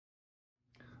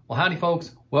Well, howdy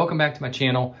folks, welcome back to my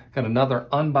channel. Got another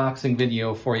unboxing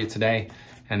video for you today,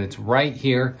 and it's right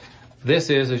here. This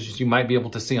is, as you might be able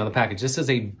to see on the package, this is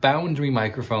a boundary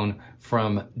microphone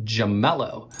from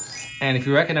Jamelo. And if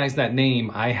you recognize that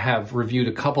name, I have reviewed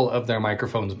a couple of their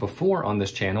microphones before on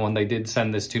this channel, and they did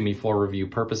send this to me for review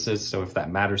purposes, so if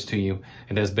that matters to you,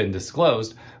 it has been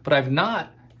disclosed. But I've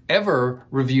not ever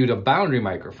reviewed a boundary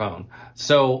microphone.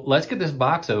 So let's get this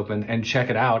box open and check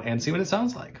it out and see what it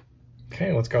sounds like.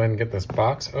 Okay, let's go ahead and get this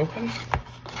box open.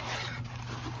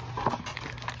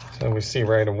 So we see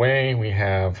right away we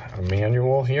have a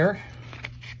manual here.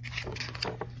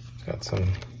 It's got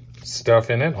some stuff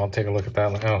in it. I'll take a look at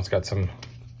that. Oh, it's got some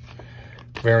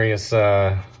various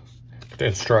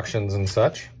instructions and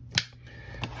such.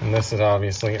 And this is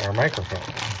obviously our microphone.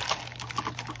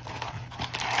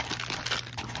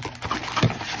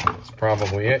 That's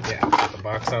probably it. Yeah, get the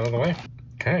box out of the way.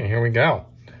 Okay, here we go.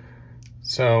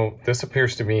 So this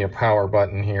appears to be a power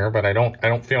button here, but I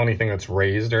don't feel anything that's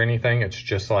raised or anything. It's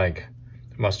just like,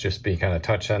 it must just be kind of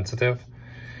touch sensitive.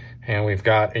 And we've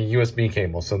got a USB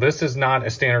cable. So this is not a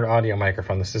standard audio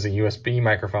microphone. This is a USB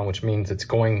microphone, which means it's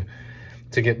going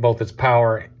to get both its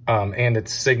power and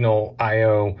its signal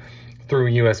IO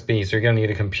through USB. So you're gonna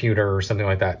need a computer or something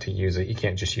like that to use it. You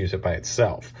can't just use it by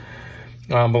itself.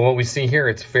 But what we see here,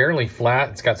 it's fairly flat.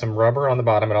 It's got some rubber on the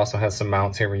bottom. It also has some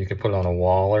mounts here where you could put it on a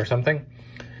wall or something.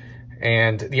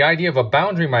 And the idea of a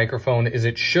boundary microphone is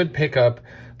it should pick up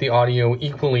the audio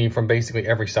equally from basically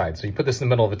every side. So you put this in the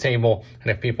middle of a table, and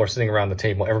if people are sitting around the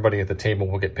table, everybody at the table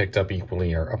will get picked up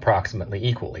equally or approximately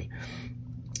equally.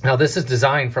 Now this is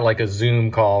designed for like a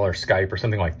Zoom call or Skype or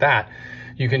something like that.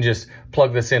 You can just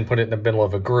plug this in, put it in the middle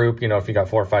of a group, you know, if you got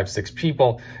 4, 5, 6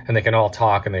 people, and they can all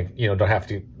talk and they, you know, don't have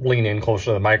to lean in closer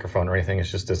to the microphone or anything.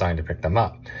 It's just designed to pick them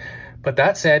up. But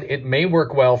that said, it may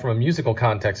work well from a musical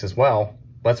context as well.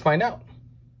 Let's find out.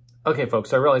 Okay,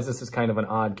 folks, so I realize this is kind of an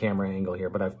odd camera angle here,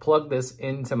 but I've plugged this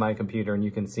into my computer and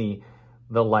you can see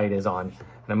the light is on.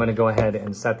 And I'm gonna go ahead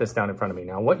and set this down in front of me.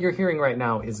 Now, what you're hearing right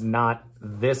now is not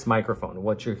this microphone.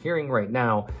 What you're hearing right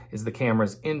now is the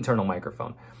camera's internal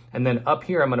microphone. And then up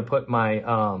here, I'm gonna put my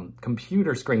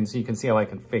computer screen so you can see how I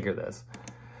configure this.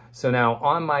 So now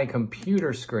on my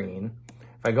computer screen,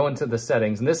 if I go into the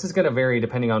settings, and this is gonna vary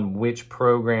depending on which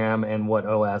program and what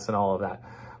OS and all of that.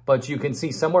 But you can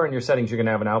see somewhere in your settings, you're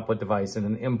gonna have an output device and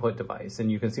an input device.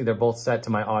 And you can see they're both set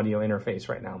to my audio interface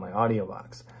right now, my audio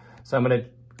box. So I'm gonna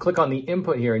click on the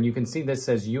input here and you can see this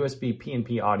says USB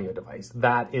P&P audio device.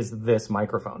 That is this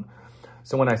microphone.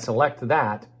 So when I select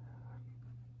that,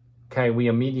 okay, we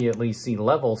immediately see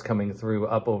levels coming through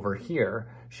up over here,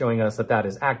 showing us that that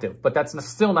is active. But that's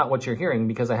still not what you're hearing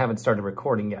because I haven't started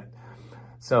recording yet.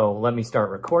 So let me start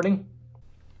recording.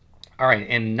 All right,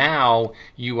 and now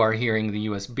you are hearing the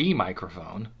USB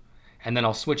microphone, and then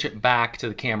I'll switch it back to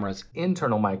the camera's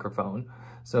internal microphone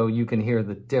so you can hear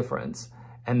the difference.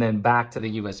 And then back to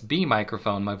the USB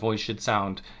microphone, my voice should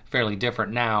sound fairly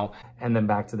different now, and then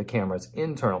back to the camera's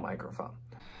internal microphone.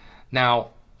 Now,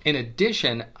 in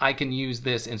addition, I can use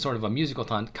this in sort of a musical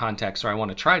context, or I want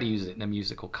to try to use it in a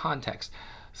musical context.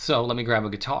 So let me grab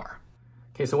a guitar.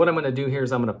 Okay, so what I'm gonna do here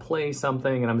is I'm gonna play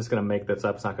something, and I'm just gonna make this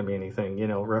up. It's not gonna be anything, you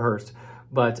know, rehearsed.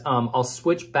 But I'll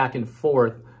switch back and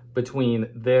forth between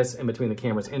this and between the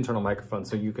camera's internal microphone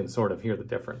so you can sort of hear the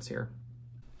difference here.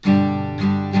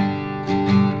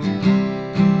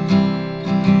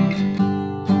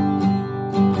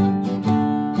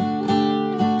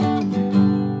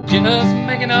 Just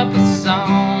making up a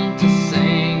song to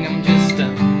sing. I'm just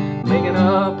making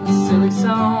up a silly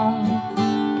song.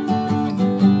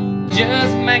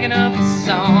 Just making up a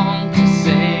song to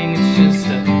sing. It's just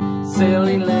a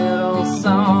silly little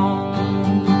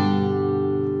song.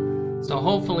 So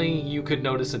hopefully you could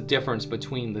notice a difference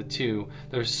between the two.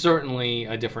 There's certainly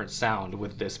a different sound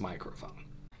with this microphone.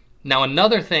 Now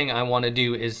another thing I want to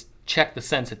do is check the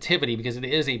sensitivity because it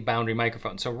is a boundary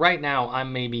microphone. So right now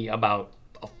I'm maybe about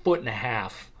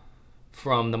 1.5 feet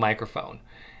from the microphone.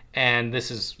 And this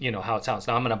is, you know, how it sounds.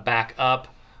 Now I'm gonna back up.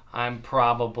 I'm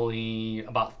probably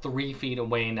about 3 feet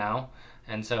away now.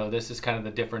 And so this is kind of the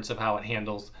difference of how it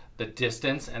handles the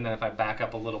distance. And then if I back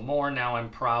up a little more, now I'm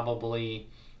probably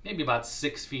maybe about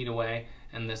 6 feet away.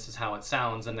 And this is how it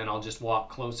sounds. And then I'll just walk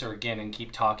closer again and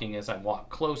keep talking as I walk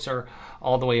closer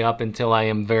all the way up until I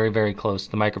am very, very close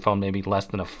to the microphone, maybe less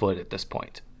than a foot at this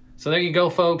point. So there you go,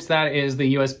 folks. That is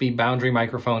the USB boundary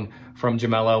microphone from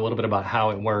Jamelo, a little bit about how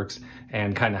it works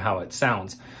and kind of how it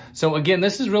sounds. So again,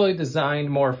 this is really designed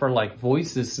more for like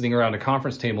voices sitting around a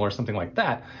conference table or something like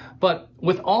that. But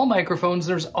with all microphones,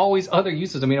 there's always other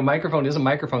uses. I mean, a microphone is a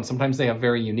microphone. Sometimes they have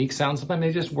very unique sounds. Sometimes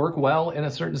they just work well in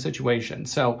a certain situation.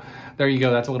 So there you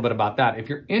go. That's a little bit about that. If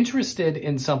you're interested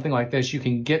in something like this, you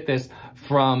can get this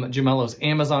from Jamelo's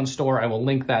Amazon store. I will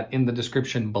link that in the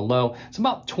description below. It's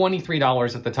about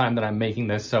 $23 at the time that I'm making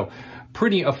this. So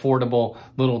pretty affordable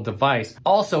little device.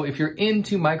 Also, if you're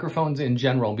into microphones in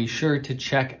general, be sure to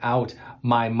check out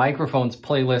my microphones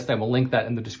playlist. I will link that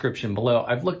in the description below.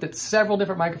 I've looked at several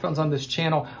different microphones on this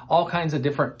channel, all kinds of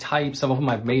different types. Some of them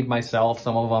I've made myself,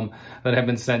 some of them that have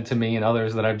been sent to me, and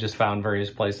others that I've just found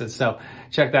various places. So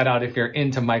check that out if you're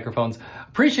into microphones.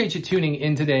 Appreciate you tuning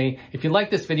in today. If you like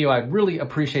this video, I'd really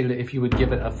appreciate it if you would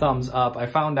give it a thumbs up. I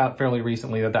found out fairly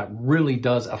recently that that really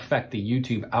does affect the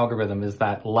YouTube algorithm, is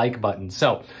that like button.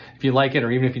 So if you like it,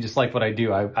 or even if you just like what I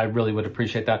do, I really would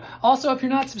appreciate that. Also, if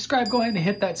you're not subscribed, go ahead and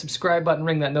hit that subscribe button,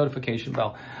 ring that notification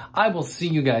bell. I will see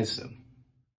you guys soon.